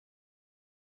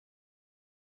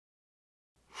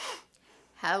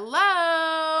Hello!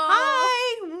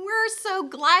 Hi! We're so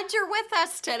glad you're with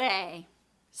us today.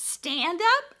 Stand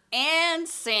up and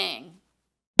sing.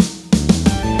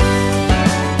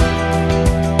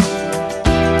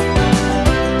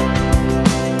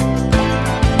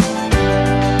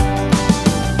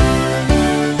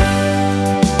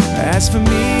 As for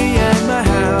me and my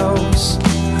house,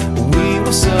 we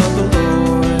will serve the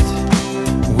Lord.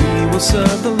 We will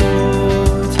serve the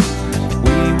Lord.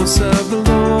 We will serve the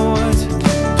Lord.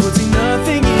 Putting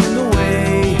nothing in the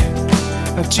way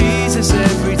of Jesus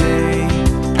every day.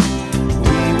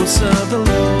 We will serve the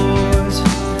Lord.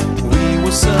 We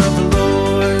will serve the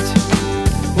Lord.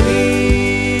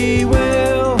 We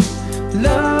will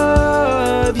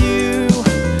love you.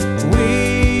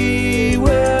 We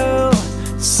will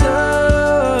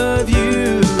serve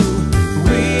you.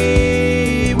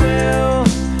 We will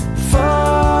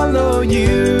follow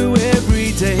you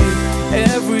every day,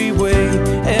 every way,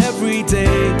 every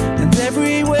day, and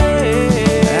every way.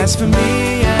 As for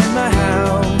me and my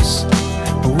house,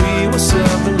 we will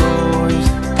serve the Lord.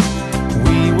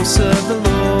 We will serve the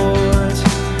Lord.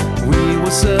 We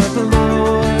will serve the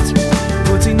Lord.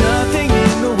 Putting nothing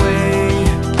in the way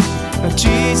of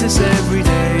Jesus every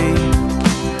day.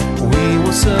 We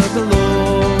will serve the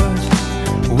Lord.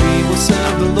 We will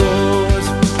serve the Lord.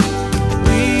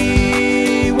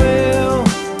 We will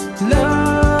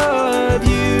love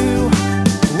you.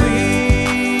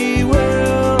 We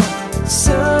will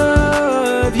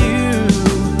serve you.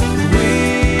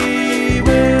 We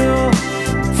will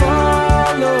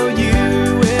follow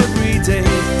you every day,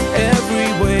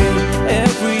 every way,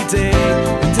 every day,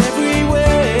 and every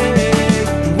way.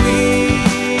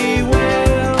 We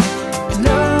will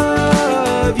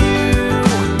love you.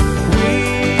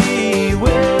 We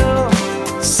will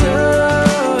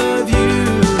serve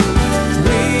you.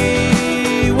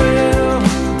 We will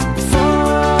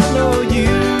follow you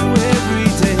every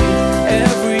day,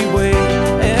 every way,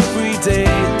 every day,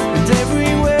 and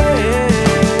every way.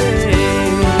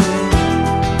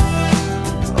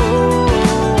 Oh.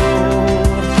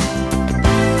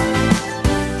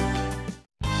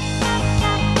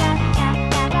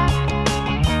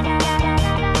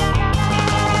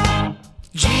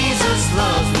 Jesus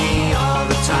loves me all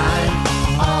the time,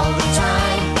 all the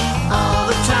time, all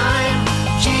the time.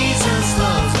 Jesus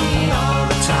loves me all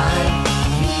the time.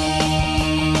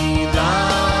 He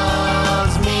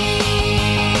loves me.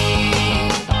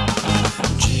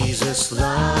 Jesus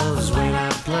loves when I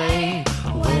play,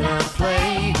 when I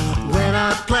play, when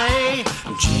I play.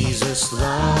 Jesus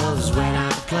loves when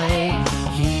I play.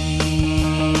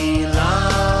 He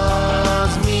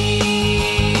loves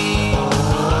me.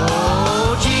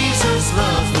 Oh, Jesus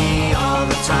loves me all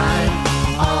the time,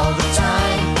 all the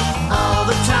time, all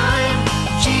the time.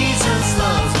 Jesus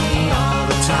loves me all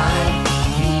the time.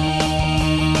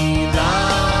 He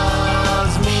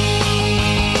loves me.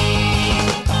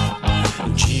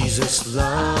 Jesus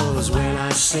loves when I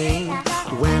sing,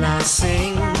 when I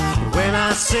sing, when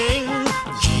I sing.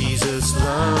 Jesus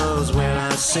loves when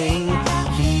I sing.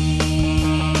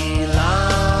 He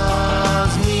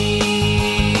loves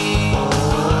me.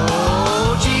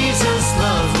 Oh, Jesus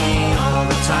loves me all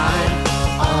the time,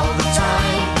 all the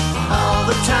time, all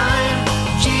the time.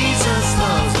 Jesus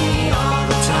loves me all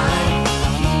the time.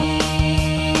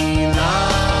 He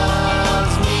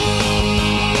loves me.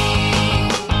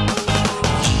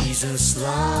 Jesus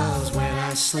loves when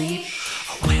I sleep,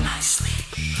 when I sleep,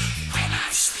 when I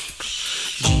sleep.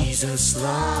 Jesus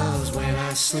loves when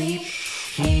I sleep.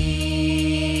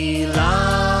 He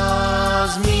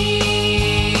loves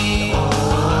me.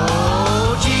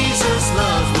 Oh, Jesus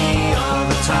loves me all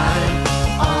the time,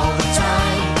 all the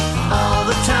time, all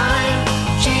the time.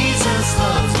 Jesus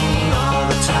loves me all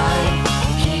the time.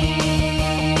 He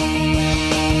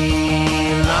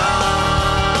loves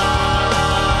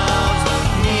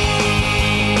me.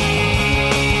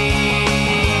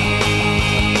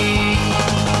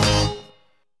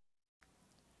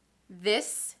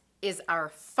 This is our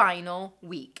final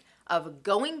week of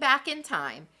going back in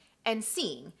time and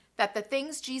seeing that the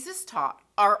things Jesus taught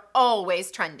are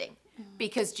always trending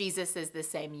because Jesus is the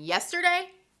same yesterday,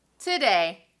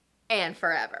 today, and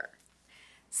forever.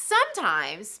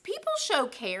 Sometimes people show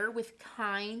care with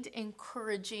kind,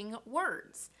 encouraging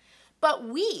words, but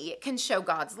we can show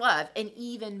God's love in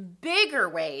even bigger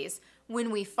ways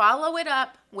when we follow it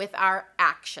up with our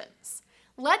actions.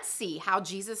 Let's see how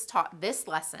Jesus taught this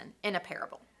lesson in a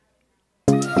parable.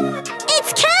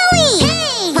 It's Kelly!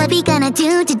 Hey! What we gonna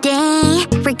do today?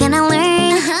 We're gonna learn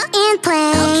and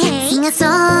play, sing a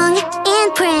song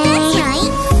and pray. That's right.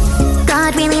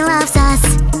 God really loves us.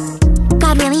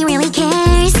 God really, really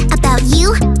cares about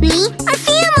you, me, our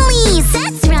families.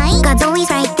 That's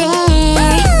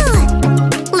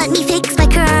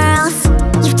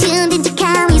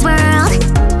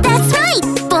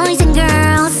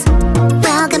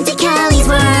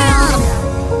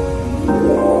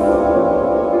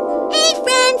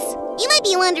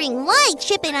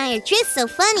and I are dressed so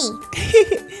funny.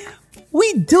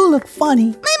 We do look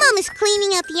funny. My mom is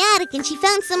cleaning out the attic and she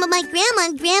found some of my grandma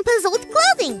and grandpa's old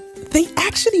clothing. They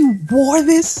actually wore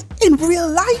this in real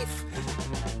life?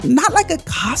 Not like a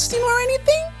costume or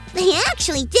anything? They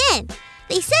actually did.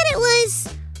 They said it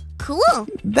was cool.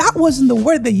 That wasn't the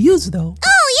word they used, though.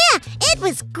 Oh, yeah, it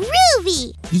was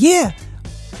groovy. Yeah.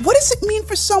 What does it mean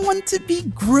for someone to be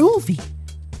groovy?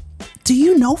 Do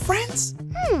you know, friends?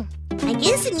 I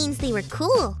guess it means they were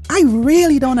cool. I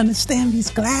really don't understand these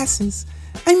glasses.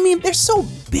 I mean, they're so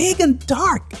big and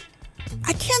dark.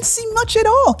 I can't see much at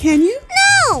all, can you?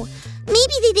 No!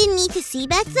 Maybe they didn't need to see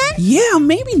back then? Yeah,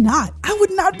 maybe not. I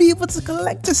would not be able to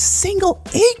collect a single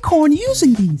acorn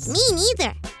using these. Me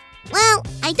neither. Well,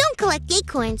 I don't collect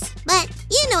acorns, but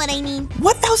you know what I mean.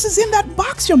 What else is in that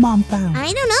box your mom found?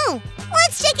 I don't know.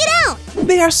 Let's check it out.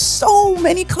 There are so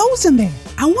many clothes in there.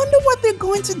 I wonder what they're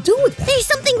going to do with them. There's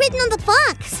something written on the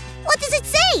box. What does it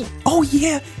say? Oh,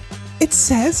 yeah. It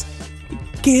says,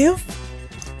 give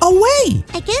away.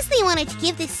 I guess they wanted to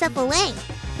give this stuff away,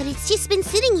 but it's just been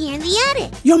sitting here in the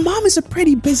attic. Your mom is a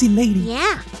pretty busy lady.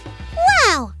 Yeah.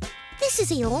 Wow! This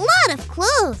is a lot of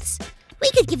clothes. We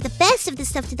could give the best of the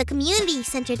stuff to the community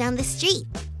center down the street.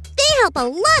 They help a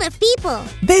lot of people.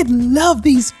 They'd love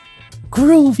these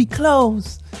groovy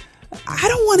clothes. I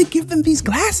don't want to give them these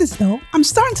glasses, though. I'm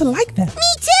starting to like them.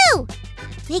 Me too!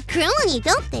 They grow on you,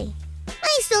 don't they?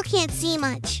 I still can't see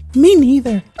much. Me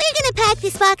neither. We're gonna pack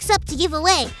this box up to give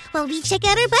away while we check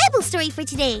out our Bible story for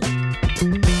today.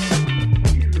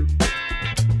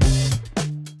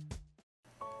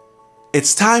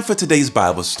 It's time for today's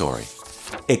Bible story.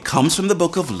 It comes from the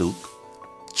book of Luke,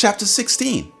 chapter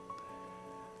 16.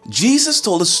 Jesus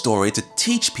told a story to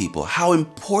teach people how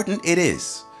important it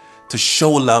is to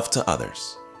show love to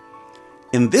others.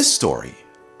 In this story,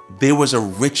 there was a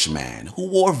rich man who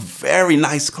wore very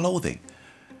nice clothing.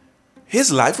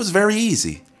 His life was very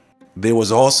easy. There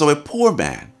was also a poor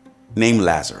man named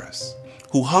Lazarus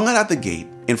who hung out at the gate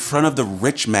in front of the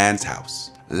rich man's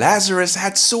house. Lazarus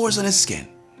had sores on his skin.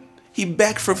 He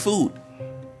begged for food.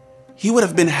 He would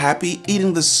have been happy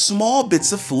eating the small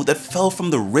bits of food that fell from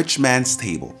the rich man's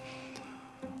table.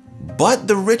 But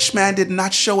the rich man did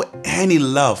not show any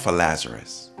love for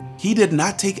Lazarus. He did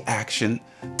not take action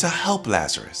to help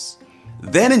Lazarus.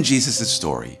 Then in Jesus'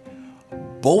 story,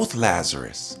 both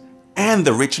Lazarus and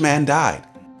the rich man died.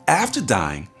 After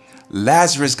dying,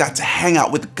 Lazarus got to hang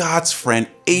out with God's friend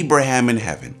Abraham in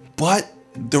heaven. But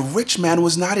the rich man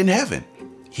was not in heaven.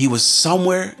 He was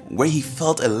somewhere where he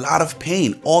felt a lot of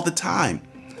pain all the time.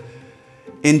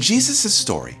 In Jesus'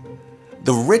 story,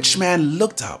 the rich man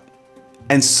looked up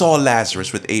and saw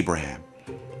Lazarus with Abraham.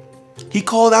 He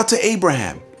called out to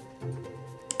Abraham,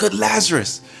 "Good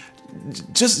Lazarus,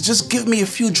 just give me a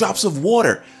few drops of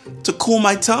water to cool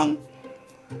my tongue.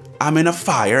 I'm in a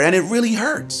fire and it really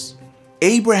hurts."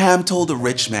 Abraham told the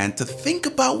rich man to think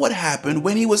about what happened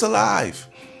when he was alive.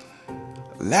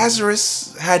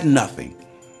 Lazarus had nothing,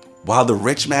 while the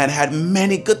rich man had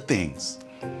many good things.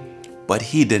 But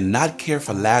he did not care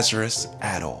for Lazarus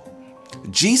at all.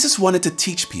 Jesus wanted to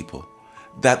teach people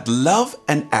that love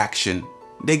and action,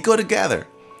 they go together.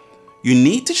 You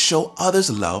need to show others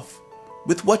love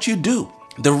with what you do.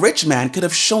 The rich man could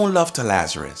have shown love to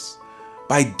Lazarus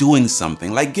by doing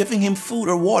something like giving him food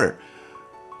or water.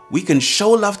 We can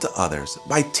show love to others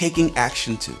by taking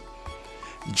action too.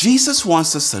 Jesus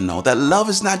wants us to know that love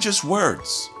is not just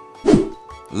words.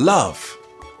 Love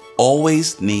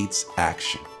always needs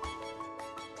action.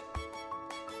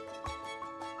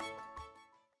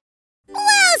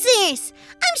 Wowzers!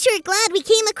 I'm sure glad we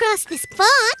came across this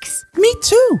box. Me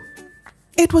too.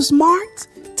 It was marked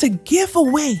to give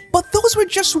away, but those were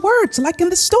just words like in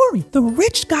the story. The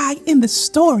rich guy in the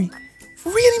story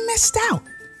really missed out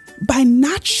by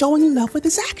not showing love with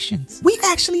his actions. We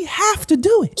actually have to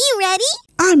do it. You ready?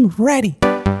 I'm ready.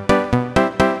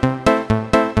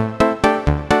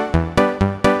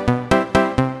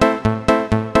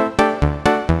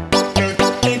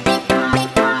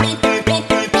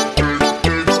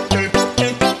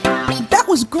 That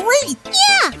was great.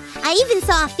 Yeah! I even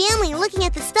saw a family looking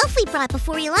at the stuff we brought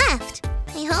before we left.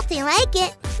 I hope they like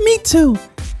it. Me too.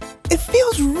 It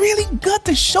feels really good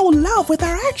to show love with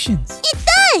our actions. It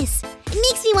does! It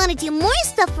makes me want to do more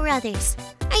stuff for others.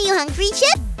 Are you hungry,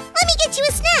 Chip? Let me get you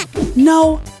a snack.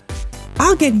 No,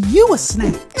 I'll get you a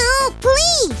snack. No,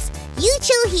 please. You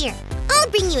chill here. I'll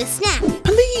bring you a snack.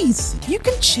 Please, you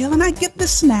can chill and I get the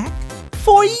snack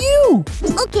for you.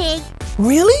 Okay,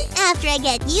 Really? after I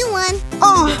get you one.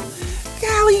 Oh,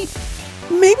 golly,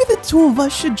 maybe the two of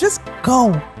us should just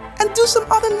go and do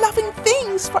some other loving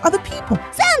things for other people.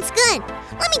 Sounds good.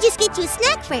 Let me just get you a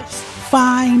snack first.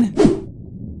 Fine.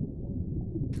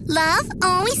 Love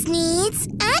always needs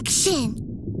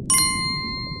action.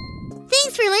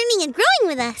 Thanks for learning and growing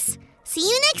with us. See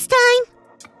you next time.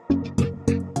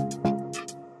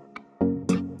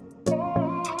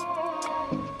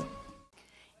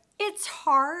 It's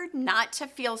hard not to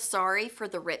feel sorry for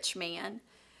the rich man,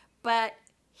 but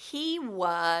he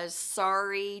was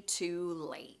sorry too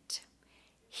late.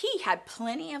 He had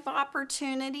plenty of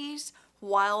opportunities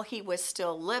while he was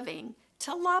still living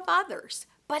to love others,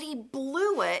 but he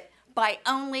blew it by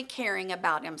only caring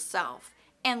about himself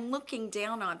and looking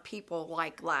down on people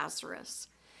like Lazarus.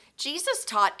 Jesus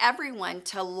taught everyone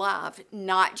to love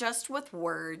not just with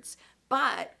words,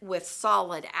 but with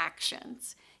solid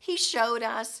actions. He showed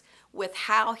us with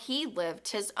how he lived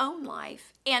his own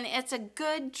life, and it's a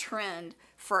good trend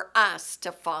for us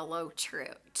to follow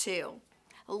too.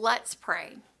 Let's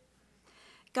pray.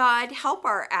 God, help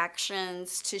our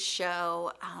actions to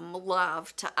show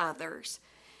love to others.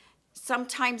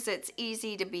 Sometimes it's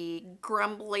easy to be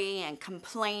grumbly and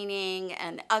complaining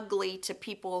and ugly to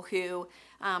people who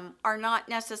are not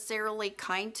necessarily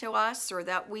kind to us or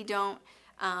that we don't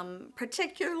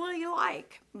particularly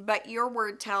like. But your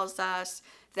word tells us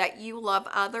that you love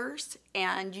others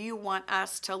and you want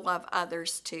us to love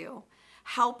others too.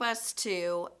 Help us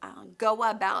to go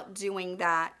about doing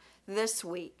that this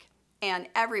week. And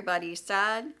everybody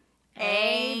said,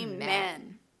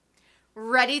 Amen.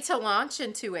 Ready to launch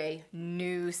into a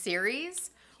new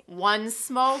series? One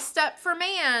small step for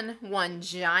man, one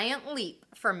giant leap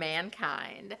for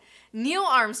mankind. Neil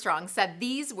Armstrong said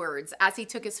these words as he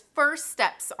took his first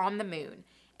steps on the moon.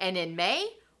 And in May,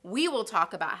 we will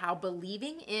talk about how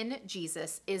believing in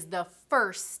Jesus is the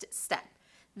first step,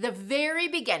 the very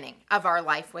beginning of our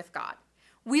life with God.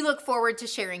 We look forward to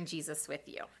sharing Jesus with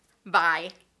you. Bye.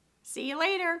 See you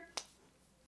later.